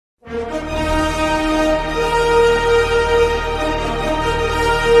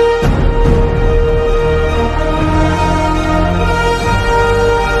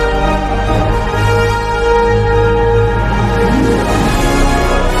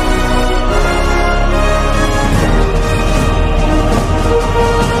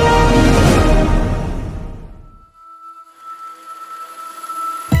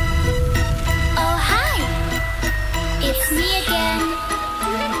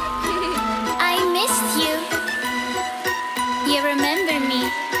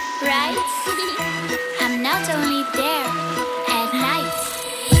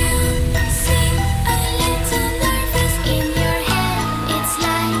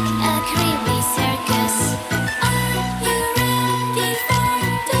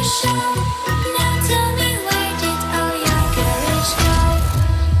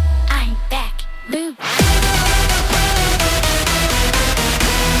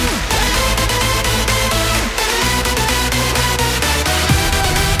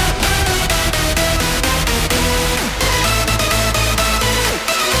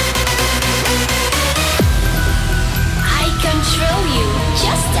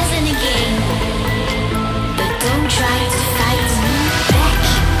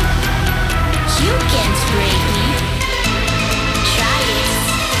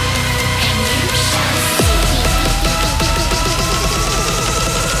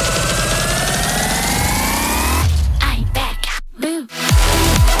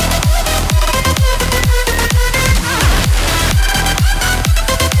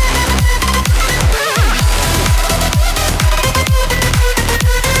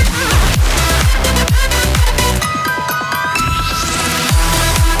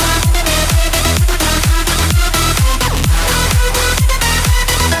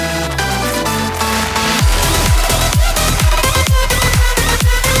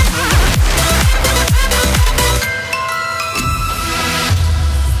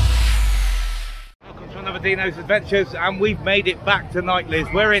Deanos Adventures, and we've made it back to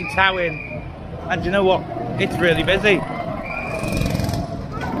Knightlys. We're in Towyn, and you know what? It's really busy.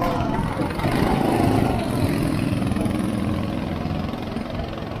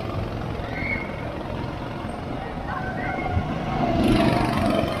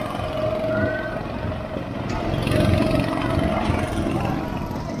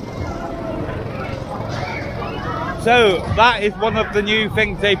 So that is one of the new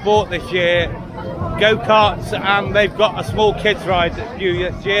things they bought this year, go-karts, and they've got a small kids ride new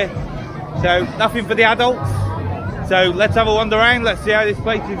this year. So nothing for the adults. So let's have a wander around, let's see how this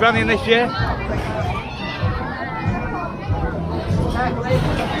place is running this year.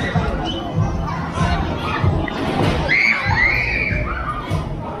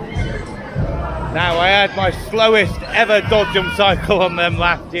 Now I had my slowest ever dodgem cycle on them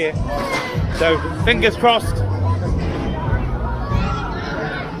last year. So fingers crossed.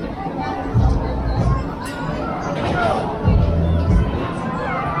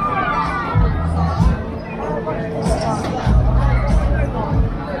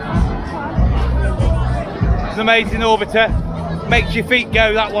 It's an amazing orbiter, makes your feet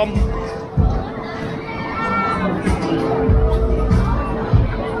go, that one.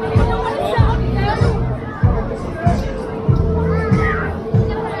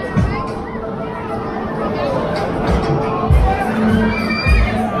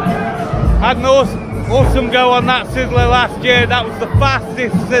 Had an awesome go on that Sizzler last year. That was the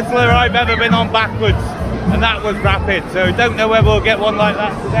fastest Sizzler I've ever been on backwards, and that was rapid, so don't know whether we'll get one like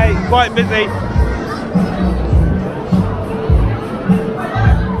that today. It's quite busy.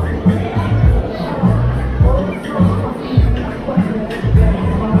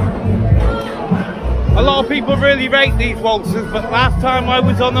 A lot of people really rate these Walzters, but last time I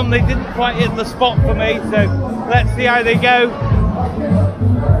was on them they didn't quite hit the spot for me, so let's see how they go.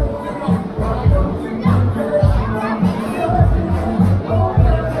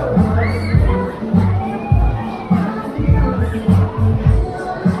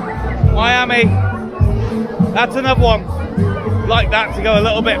 Miami, that's another one like that, to go a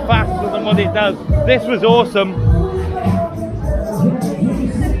little bit faster than what it does. This was awesome.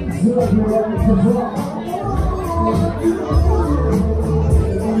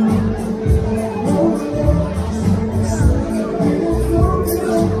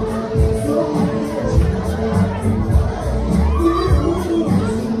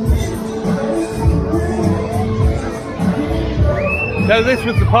 So this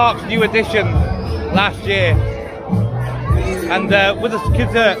was the park's new addition last year, and with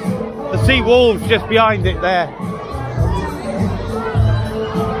the sea walls just behind it there,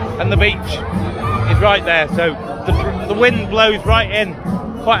 and the beach is right there, so the wind blows right in,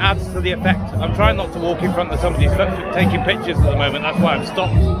 quite adds to the effect. I'm trying not to walk in front of somebody who's taking pictures at the moment, that's why I've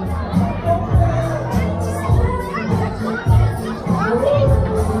stopped.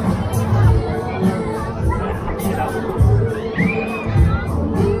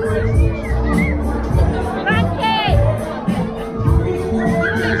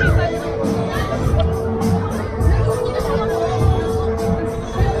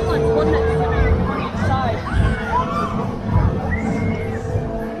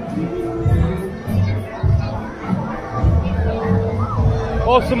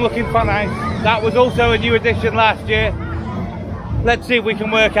 Awesome looking fun house. That was also a new addition last year. Let's see if we can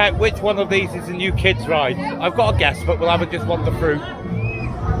work out which one of these is a new kids ride. I've got a guess, but we'll have a just wander through.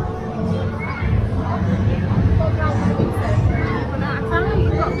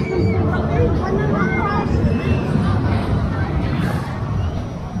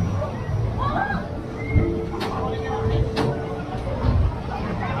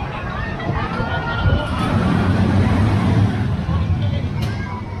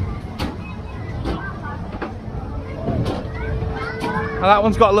 Oh, that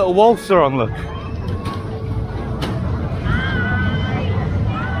one's got a little Walzter on, look.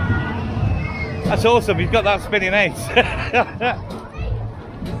 That's awesome, he's got that spinning ace.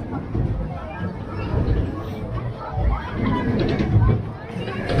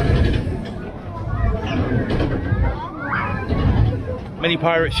 Mini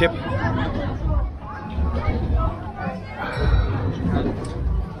pirate ship.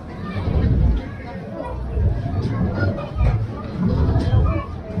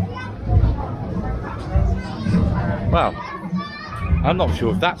 Well, I'm not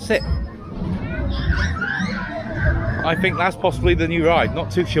sure if that's it. I think that's possibly the new ride,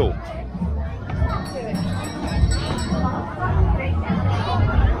 not too sure.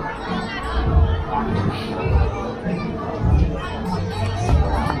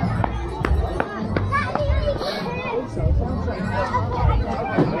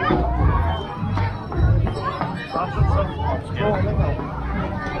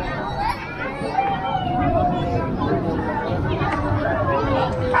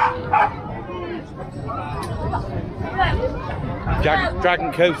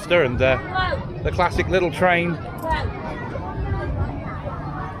 dragon coaster and the classic little train.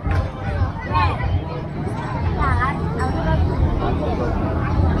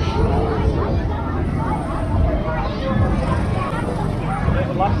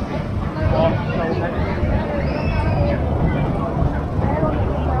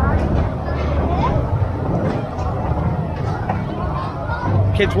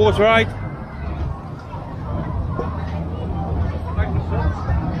 Kids water ride.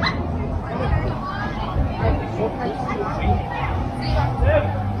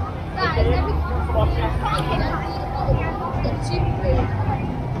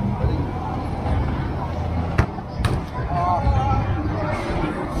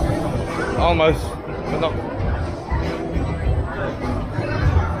 Almost, but not.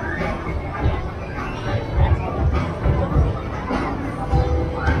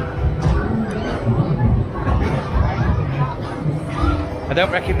 I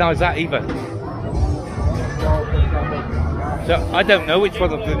don't recognise that either. So I don't know which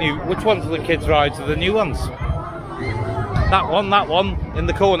ones of the kids' rides are the new ones. That one in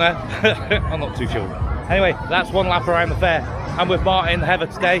the corner. I'm not too sure. Anyway, that's one lap around the fair. I'm with Martin and Heather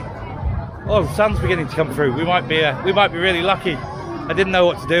today. Oh, the sun's beginning to come through. We might be really lucky. I didn't know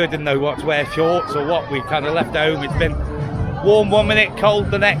what to do. I didn't know what to wear, shorts or what. We kind of left home. It's been warm one minute,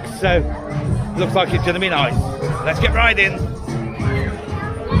 cold the next. So looks like it's going to be nice. Let's get riding.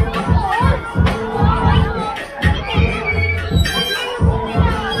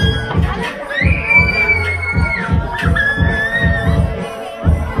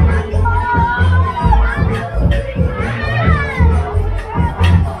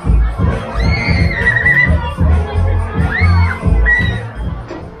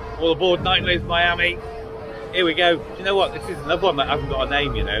 All aboard Knightlys Miami. Here we go. Do you know what? This is another one that hasn't got a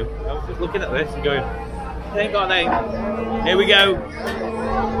name, you know. I was just looking at this and going, it ain't got a name. Here we go.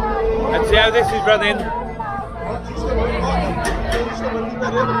 And see how this is running.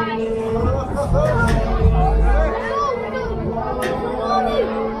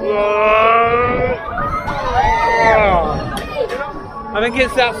 I think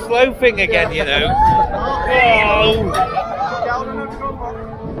it's that slow thing again, you know. Whoa.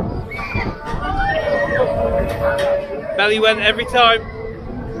 Belly went every time.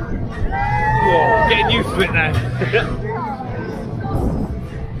 Whoa, getting used to it now.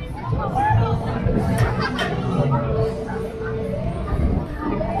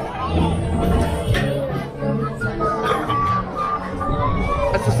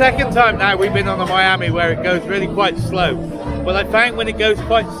 That's the second time now we've been on the Miami where it goes really quite slow. But I found when it goes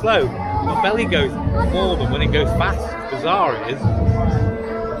quite slow, my belly goes more than when it goes fast. It's bizarre it is.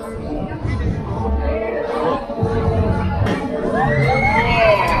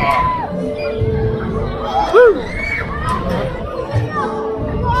 Woo!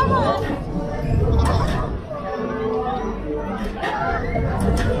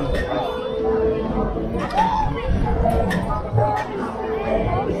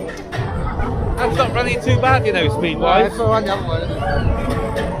 That's not running too bad, you know, speed-wise. No,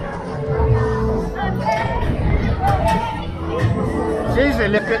 it's easy,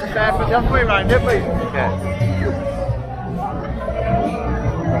 lift it and stand for the other way around, didn't we? Yeah.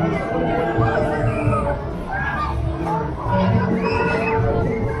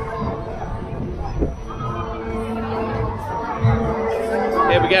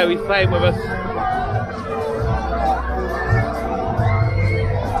 Here we go, he's playing with us.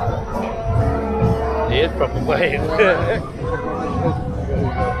 He is proper playing.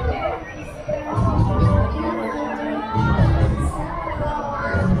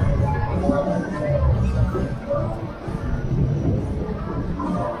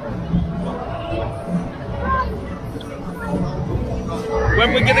 When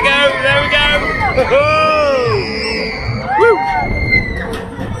we're gonna go, there we go! Woo!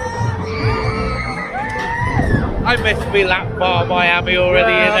 I missed me lap bar Miami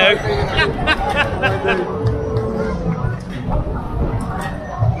already, you know.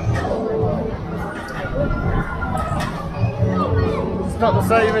 It's not the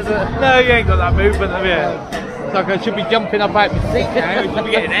same, is it? No, you ain't got that movement, have you? It's like I should be jumping up out my seat now, I should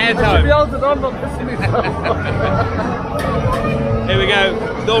be getting airtime. I should be holding on, not missing myself. Here we go,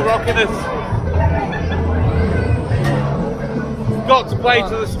 still rocking us. Got to play to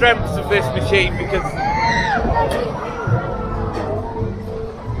the strengths of this machine because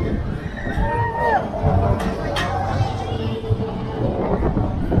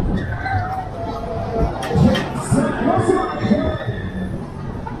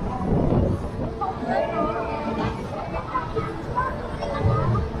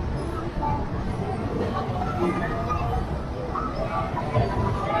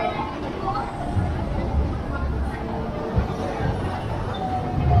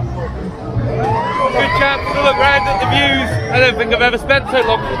I don't think I've ever spent so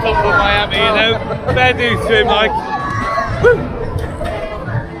long at the top of Miami, you know. Fair dues to him, like. Woo!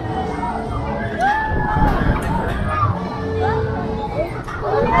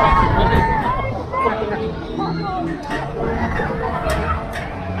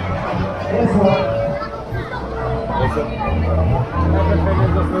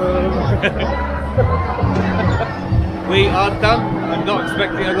 We are done. I'm not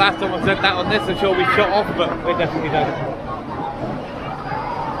expecting the last time I said that on this. I'm sure we shot off, but we're definitely done.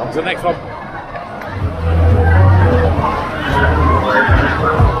 On to the next one.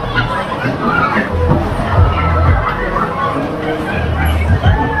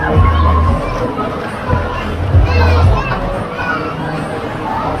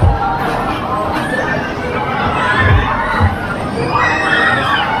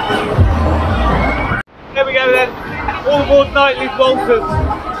 There we go then. All aboard Knightlys Walzters.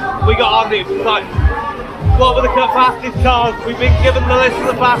 We got on the like, what were the fastest cars? We've been given the list of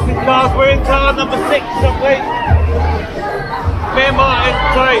the fastest cars. We're in car number 6, something. Me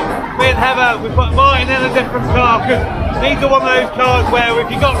and Heather, we put Martin in a different car because these are one of those cars where if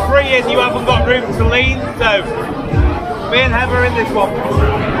you got 3 in, you haven't got room to lean. So me and Heather in this one.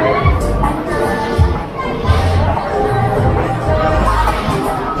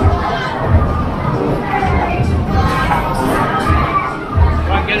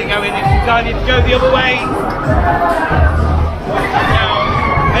 Get it going, it's decided to go the other way.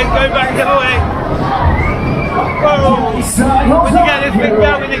 Let's go back the other way. Whoa. When you get this thing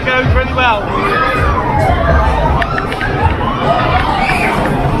going, it goes really well.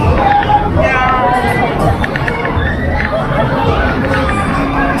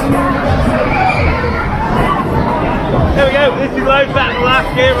 There we go, this is loads better than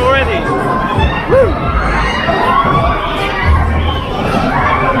last year already. Woo.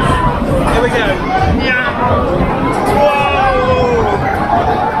 Here we go. Yeah. Whoa!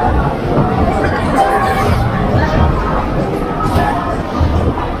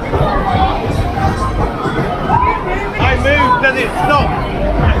 I moved and it stopped.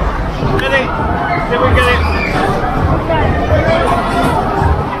 Ready? Did we get it?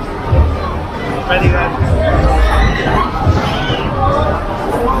 Ready then.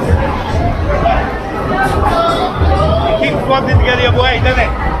 It keeps wanting to go the other way, doesn't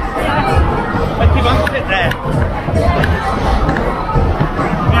it? Let's keep on sit there.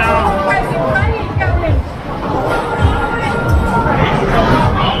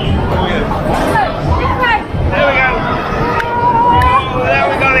 There we go. Oh, there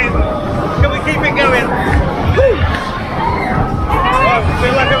we got it. Can we keep it going? Woo! Oh, I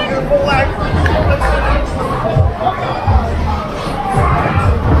feel like I'm going to fall out.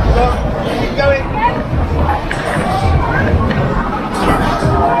 Keep going.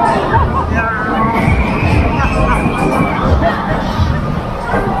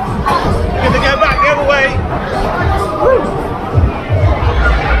 Gonna go back the other way. Woo.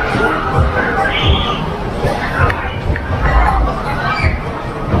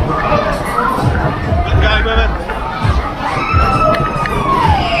 Keep going with it.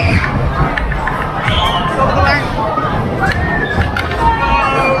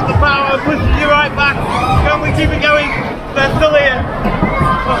 Oh, the power pushes you right back. Can we keep it going? They're still here.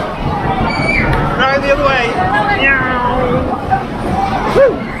 Right the other way.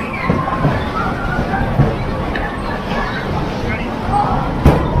 Woo.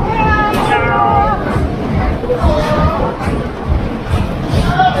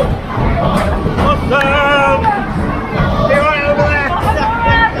 Awesome! You're right over there!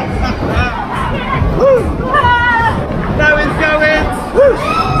 Woo! Towyn's going! Woo!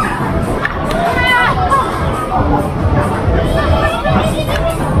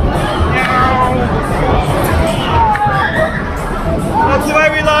 That's the way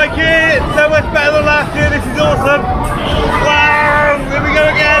we like it! So much better than last year, this is awesome! Wow! Here we go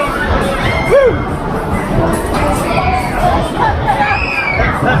again! Woo!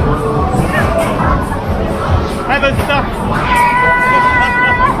 Heaven stuff!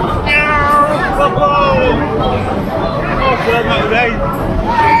 Awesome, that was ace!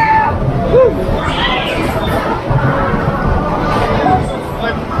 Woo!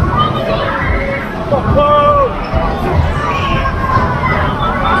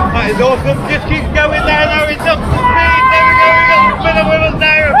 That is awesome, just keep going there now, it's up to speed, there we go, we got the spinner with us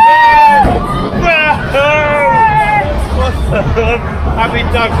there! Awesome! Happy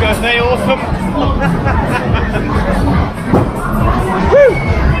dogs, guys, they awesome! Woo!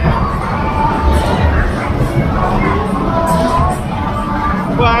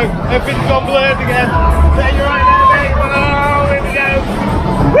 Wow, everything's gone blurred again. There you're right there, mate. Oh, here we go.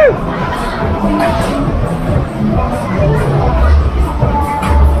 Woo!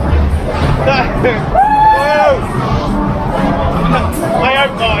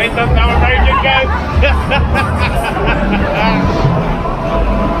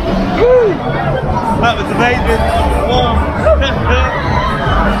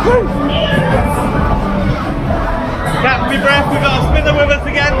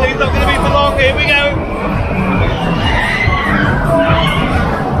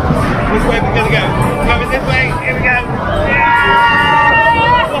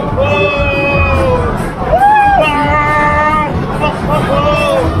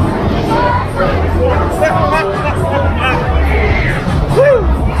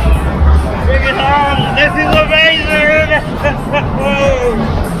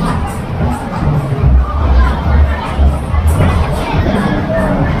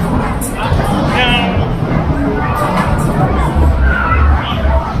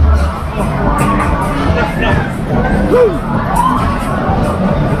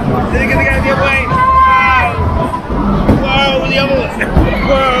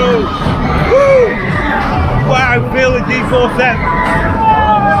 4 cents.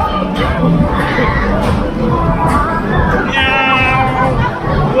 Yeah.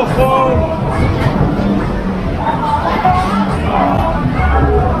 Woohoo.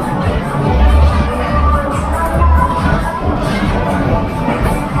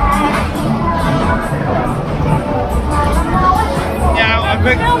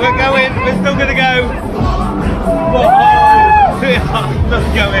 We're going, we're still going to go. Whoa! Let's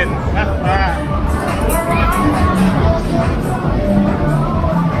go in.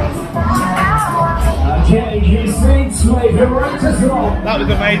 That was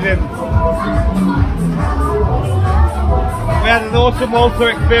amazing. We had an awesome Walter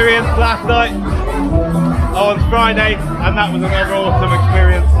experience last night on Friday, and that was another awesome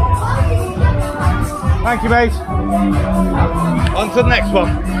experience. Thank you, mate. On to the next one.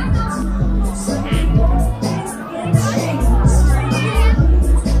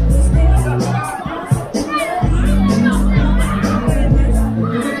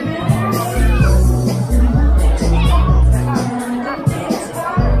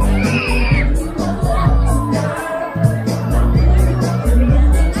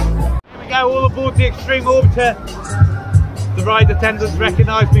 Here we go, all aboard the Extreme Orbiter. The ride attendants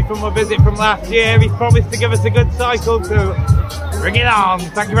recognised me from my visit from last year. He's promised to give us a good cycle, so bring it on.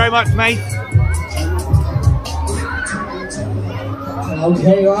 Thank you very much, mate.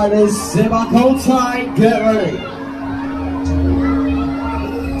 Okay, riders, sit back, hold tight, get ready.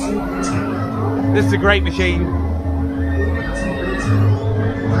 This is a great machine.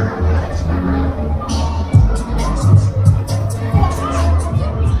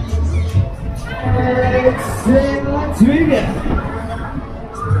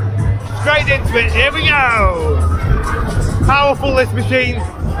 Straight into it, here we go! Powerful, this machine.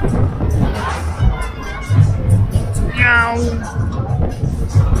 Meow.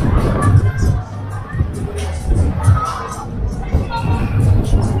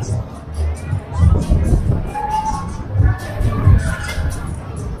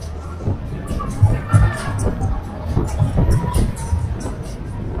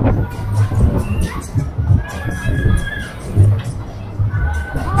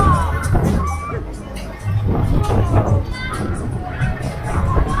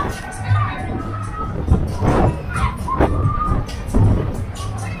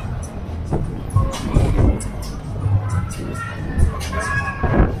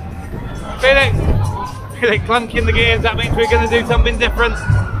 Feel it clunking the gears, that means we're going to do something different.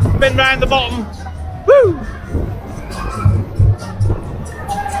 Spin round the bottom. Woo!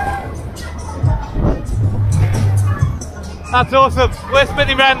 That's awesome. We're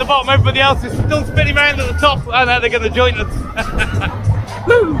spinning round the bottom, everybody else is still spinning round at the top. Oh no, they're going to join us.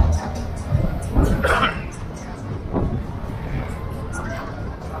 Woo!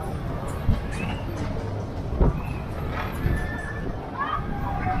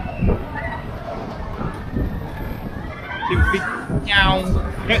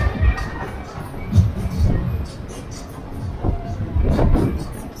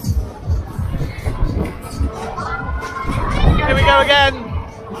 Here we go again.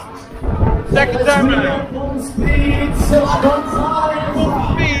 Second time. Full speed,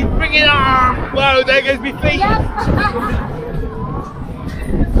 bring it on. Whoa, there goes my feet.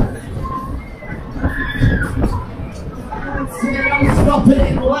 Stop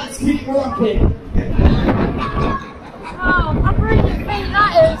it, let's keep rocking. Oh, I really feel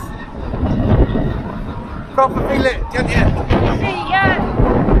that is. Proper feel it, can't you? See, yeah.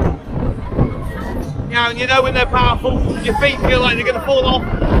 Yeah, and you know when they're powerful, your feet feel like they're going to fall off.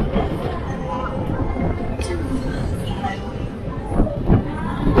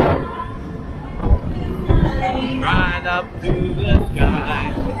 Right up to the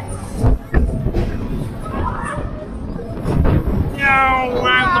sky. No,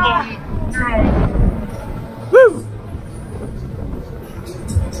 round the bottom. No. Woo!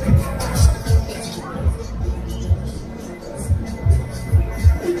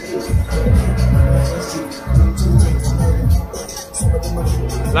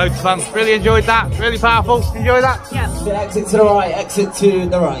 Loads of fun. Really enjoyed that. Really powerful. Enjoy that? Yeah. Exit to the right, exit to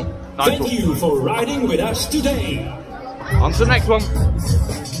the right. Nice. Thank you for riding with us today. On to the next one.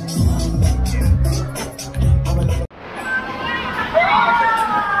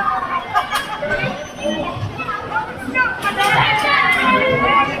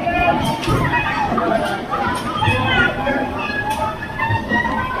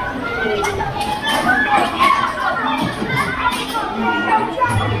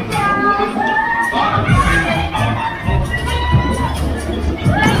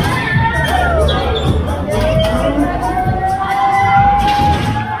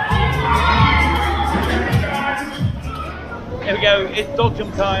 it's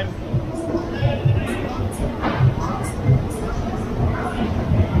dodgem time.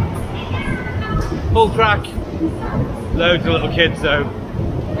 Full track. Loads of little kids though.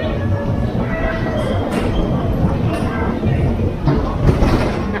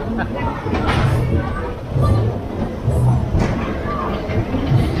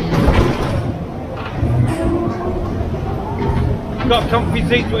 Got comfy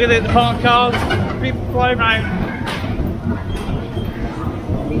seats, we're gonna hit the park cars, people flying around.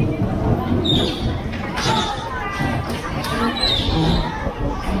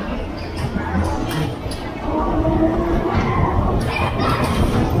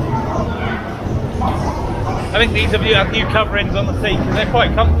 I think these of you have new coverings on the seat because they're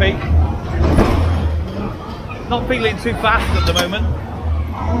quite comfy. Not feeling too fast at the moment.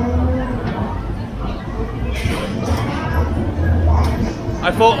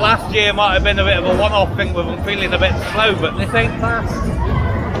 I thought last year might have been a bit of a one-off thing with them feeling a bit slow, but this ain't fast.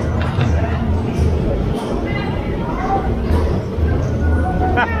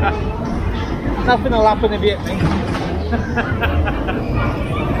 Nothing will happen if you hit me.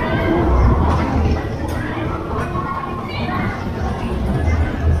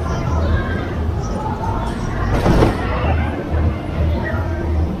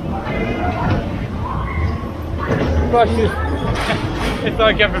 Gosh, it's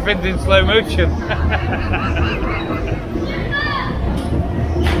like everything's in slow motion.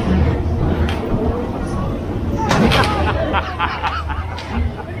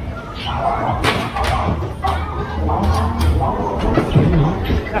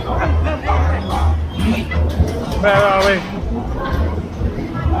 Where are we?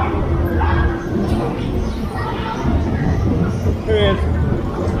 Here he is.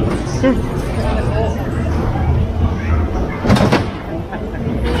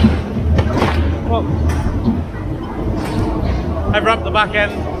 Well, I've wrapped the back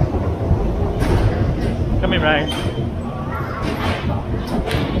end. Coming round.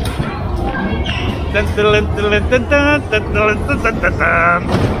 Dun, dun, dun, dun, dun, dun, dun, dun, dun, dun, dun.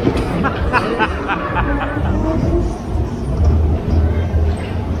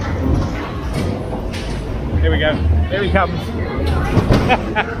 Here we go. Here he comes.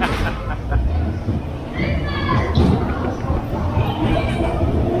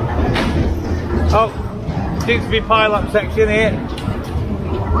 Oh, seems to be pile-up section here.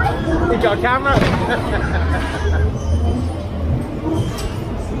 You got a camera?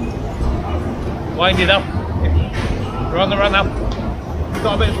 Wind it up. We're on the run up.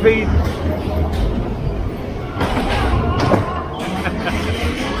 Got a bit of speed.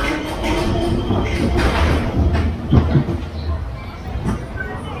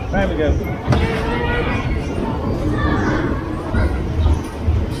 There we go.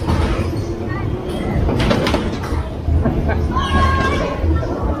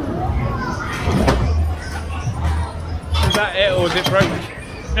 Is that it or is it broke?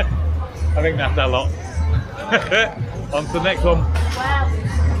 I think that's a lot. On to the next one. Wow.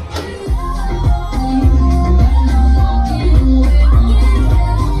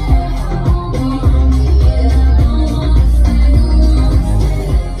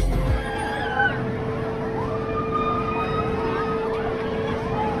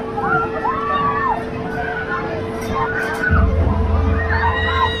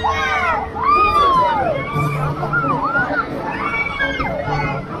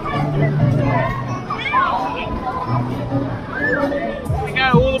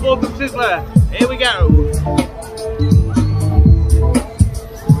 All aboard the Sizzler. Here we go.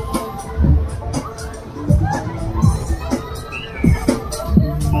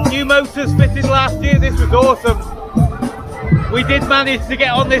 New motors fitted last year. This was awesome. We did manage to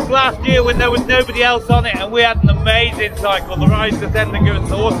get on this last year when there was nobody else on it, and we had an amazing cycle. The Rise to Descend gave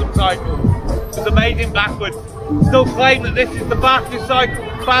us an awesome cycle. It was amazing backwards. Still claim that this is the fastest cycle,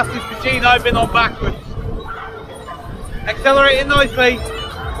 fastest machine I've been on backwards. Accelerating nicely.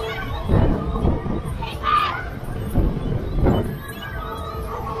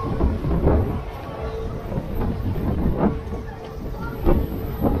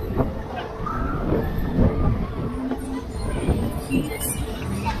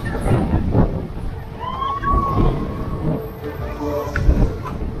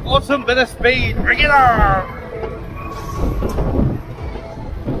 Awesome bit of speed, bring it on!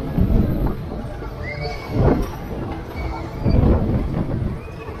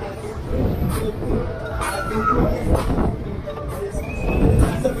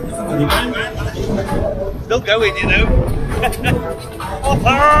 Still going, you know.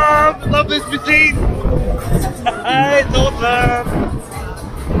 Awesome! Love this machine! It's awesome!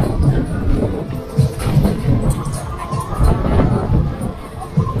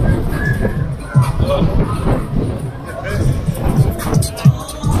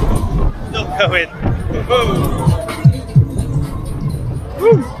 going. Woo.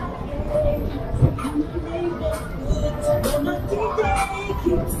 Woo.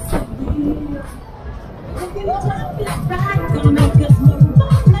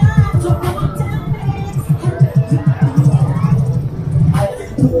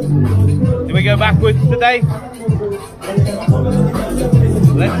 Do we go backwards today?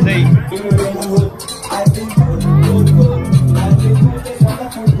 Let's see.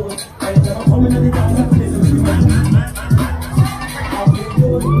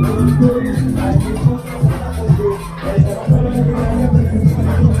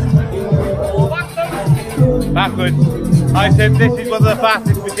 Backwards. I said this is one of the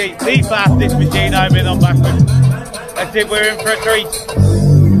fastest machines, the fastest machine I've been on backwards. That's it, we're in for a treat.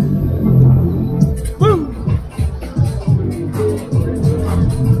 Woo!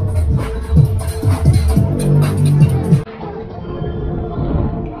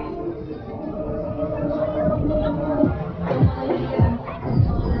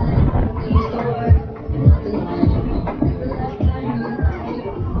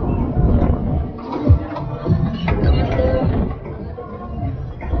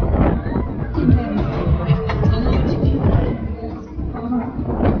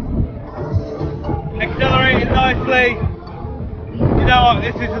 Nicely. You know what,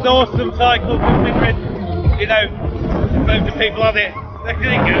 this is an awesome cycle considering, you know, loads of people on it. Look at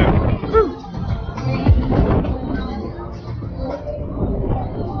it go. Woo.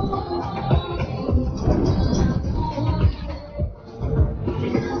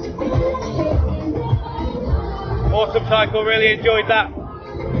 Awesome cycle, really enjoyed that.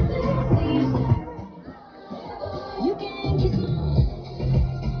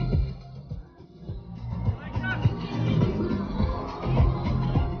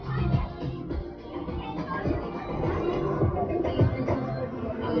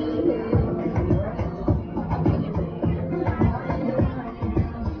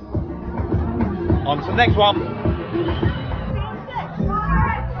 On to the next one.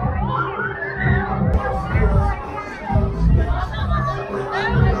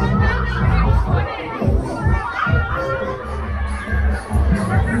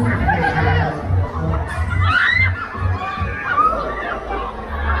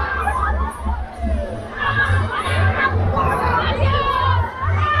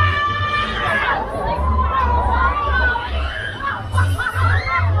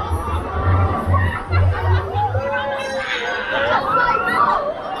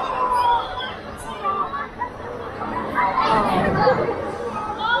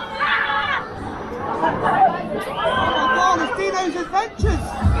 Oh, it's Deanos Adventures!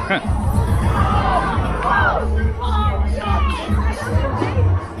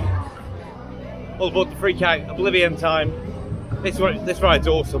 All aboard the freak out, Oblivion time. This ride's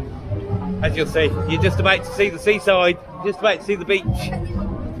awesome. As you'll see, you're just about to see the seaside, just about to see the beach.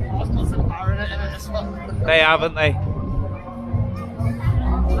 They haven't they?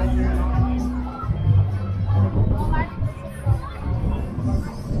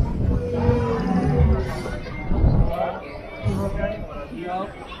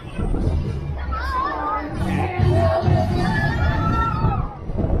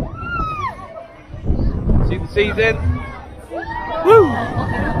 See the season? Woo!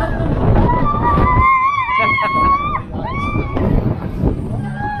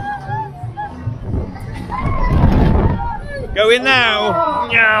 Go in now!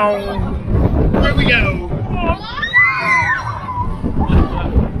 Meow! Here we go!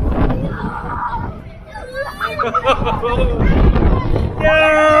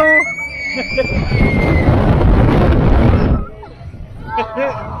 No!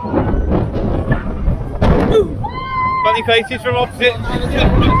 Funny faces from opposite.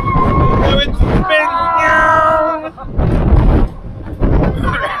 Going to spin.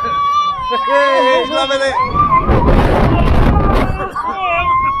 He's loving it.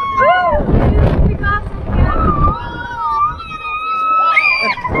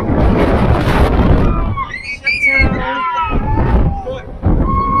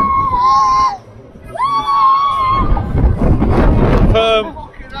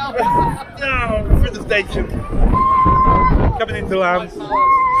 Through the station. Coming into land.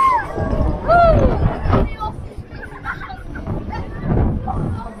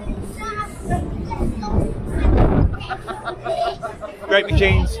 Great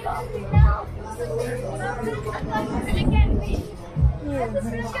machines.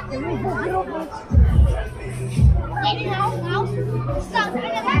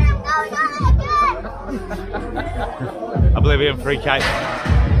 Oblivion freak out.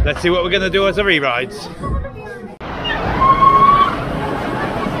 Let's see what we're going to do as a re-rides.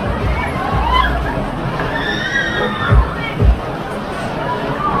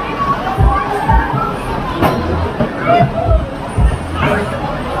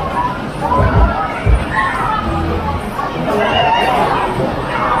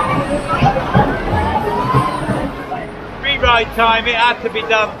 right time, it had to be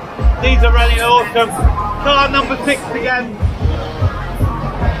done. These are running awesome. Car number 6 again.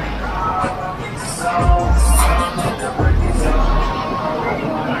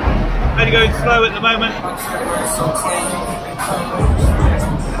 Only going slow at the moment.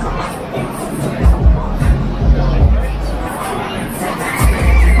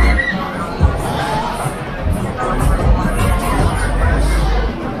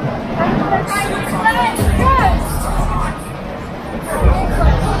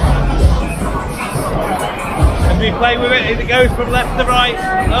 As we play with it, it goes from left to right.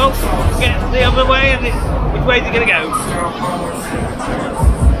 Oh, gets the other way, and which way is it going to go?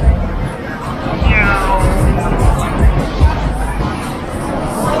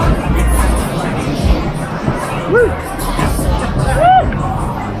 Woo!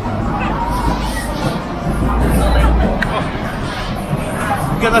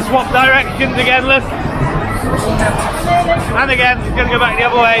 Gonna swap directions again, look. And again, it's gonna go back the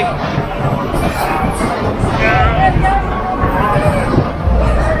other way.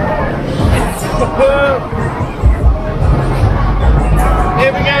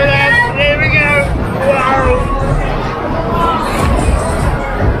 Here we go then, here we go. Wow.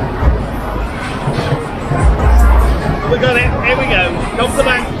 We got it, here we go. Come to the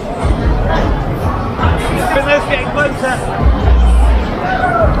bank. Spinner's getting closer.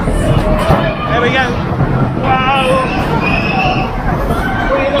 There we go. Wow!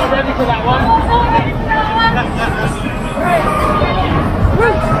 Well, you're not ready for that one.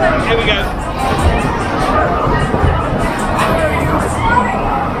 Here we go.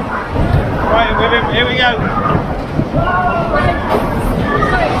 Right, with him. Here we go.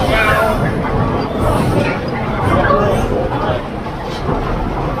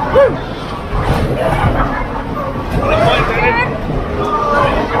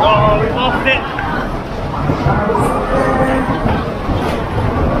 Oh, we lost it.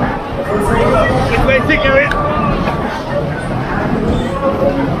 Which way is it going?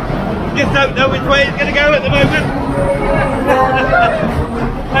 Just don't know which way it's going to go at the moment.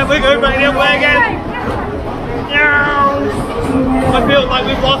 And we're going back the other way again. No! I feel like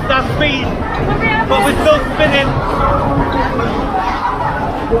we've lost our speed, but we're still spinning.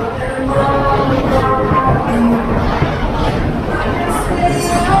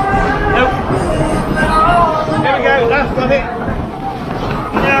 Nope. There we go, that's got it.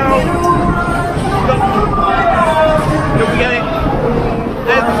 No. Stop. Don't forget it.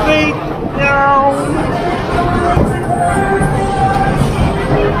 There's the speed. No.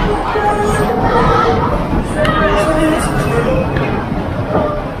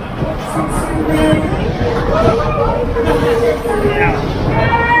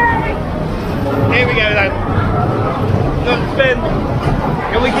 Here we go then. Don't spin.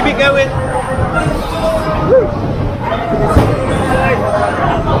 Can we keep it going? Woo.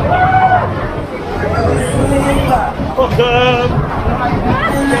 Awesome.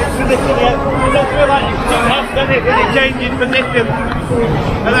 It doesn't feel like you can have done it when it changes position.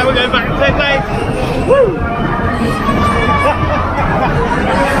 And then we're going back to the same place. Woo!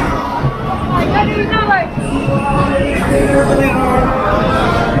 How do you know it?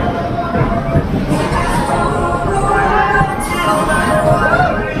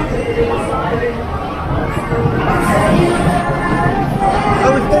 Oh,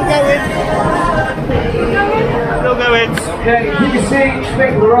 we're still going. Still going. Okay, keep your seats,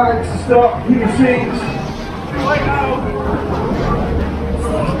 wait for the rides to stop, keep your seats.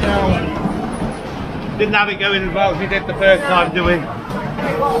 Didn't have it going as well as we did the first time, do we?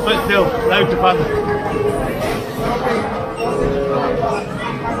 But still, loads of fun.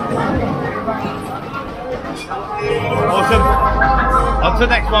 Awesome. On to the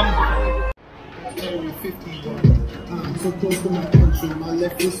next one. So close to my country, my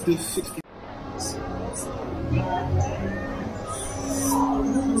left is the 60.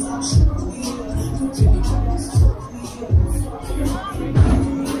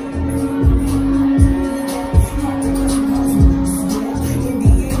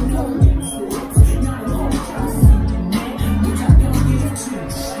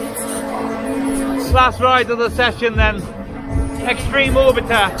 Last ride of the session then, Extreme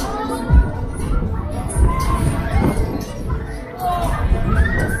Orbiter.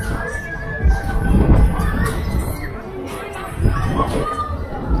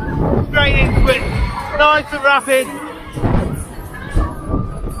 Straight into it, nice and rapid.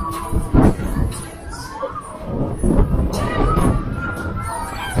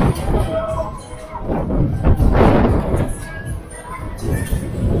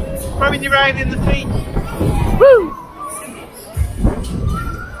 Throwing you round in the seat. Woo!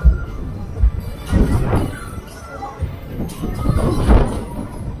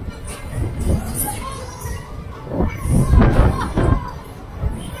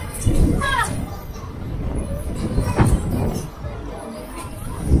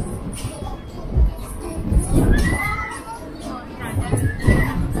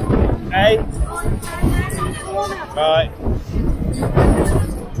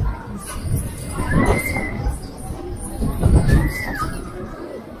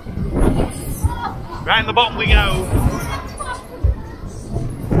 Round the bottom we go.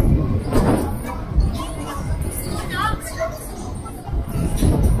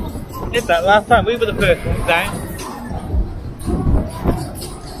 Did that last time, we were the first ones down.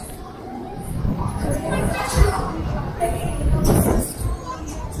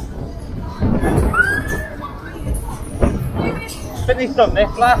 Finished on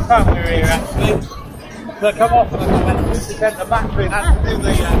this last time we were here actually. So I come off and I spent 2% of battery and had to do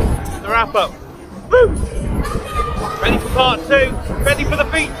the wrap up. Woo! Ready for part 2, ready for the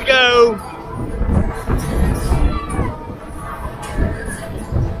feet to go.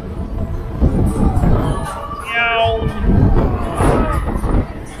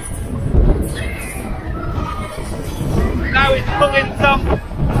 Now it's pulling some.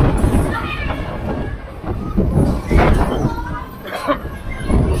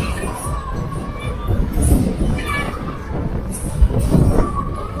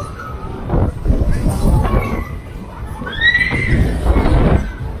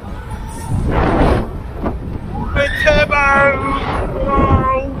 Big turbo!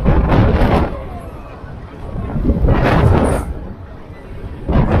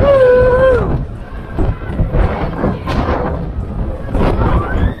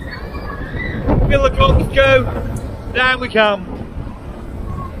 Feel the clock go, down we come.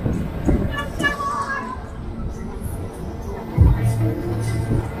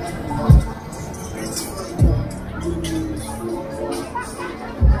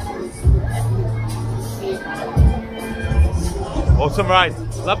 Awesome ride,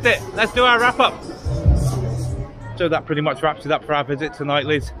 loved it. Let's do our wrap up. So that pretty much wraps it up for our visit to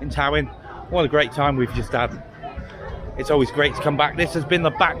Knightlys in Towyn. What a great time we've just had. It's always great to come back. This has been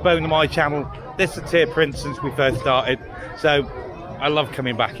the backbone of my channel. This is Tier Prince since we first started. So I love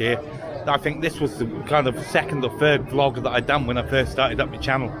coming back here. I think this was the kind of second or third vlog that I'd done when I first started up my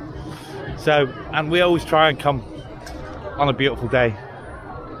channel. So, and we always try and come on a beautiful day.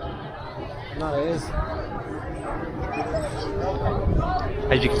 No, it is.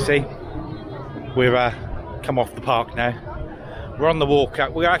 As you can see, we're come off the park now. We're on the walk.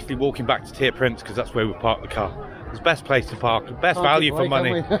 We're actually walking back to Tier Prince because that's where we parked the car. It's the best place to park, the best value for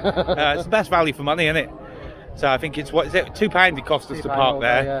money. It's the best value for money, isn't it? So I think it's, what is it, £2 it cost us to park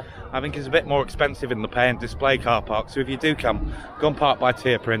there. Yeah. I think it's a bit more expensive in the pay and display car park. So if you do come, go and park by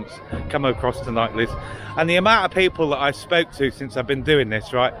Tier Prince, come across to Knightlys. And the amount of people that I've spoke to since I've been doing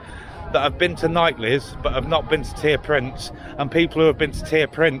this, right, that have been to Knightlys but have not been to Tier Prince, and people who have been to Tier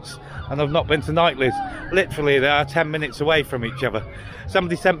Prince and have not been to Knightlys, literally they are 10 minutes away from each other.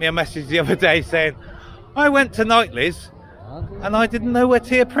 Somebody sent me a message the other day saying, I went to Knightlys and I didn't know where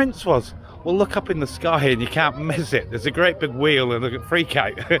Tier Prince was. Well, look up in the sky and you can't miss it. There's a great big wheel and a freak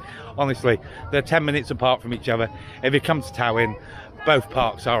out. Honestly, they're 10 minutes apart from each other. If you come to Towyn, both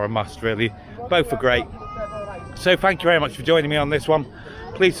parks are a must really. Both are great. So thank you very much for joining me on this one.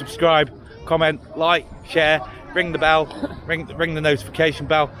 Please subscribe, comment, like, share, ring the bell, ring the notification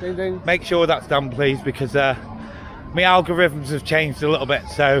bell. Ding, ding. Make sure that's done please, because my algorithms have changed a little bit,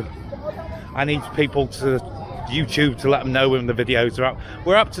 so I need people to YouTube to let them know when the videos are up.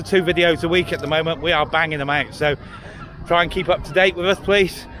 We're up to 2 videos a week at the moment. We are banging them out, so try and keep up to date with us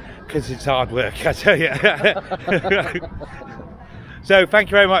please, because it's hard work, I tell you. So thank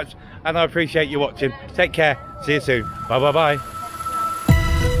you very much and I appreciate you watching. Take care, see you soon, bye bye bye.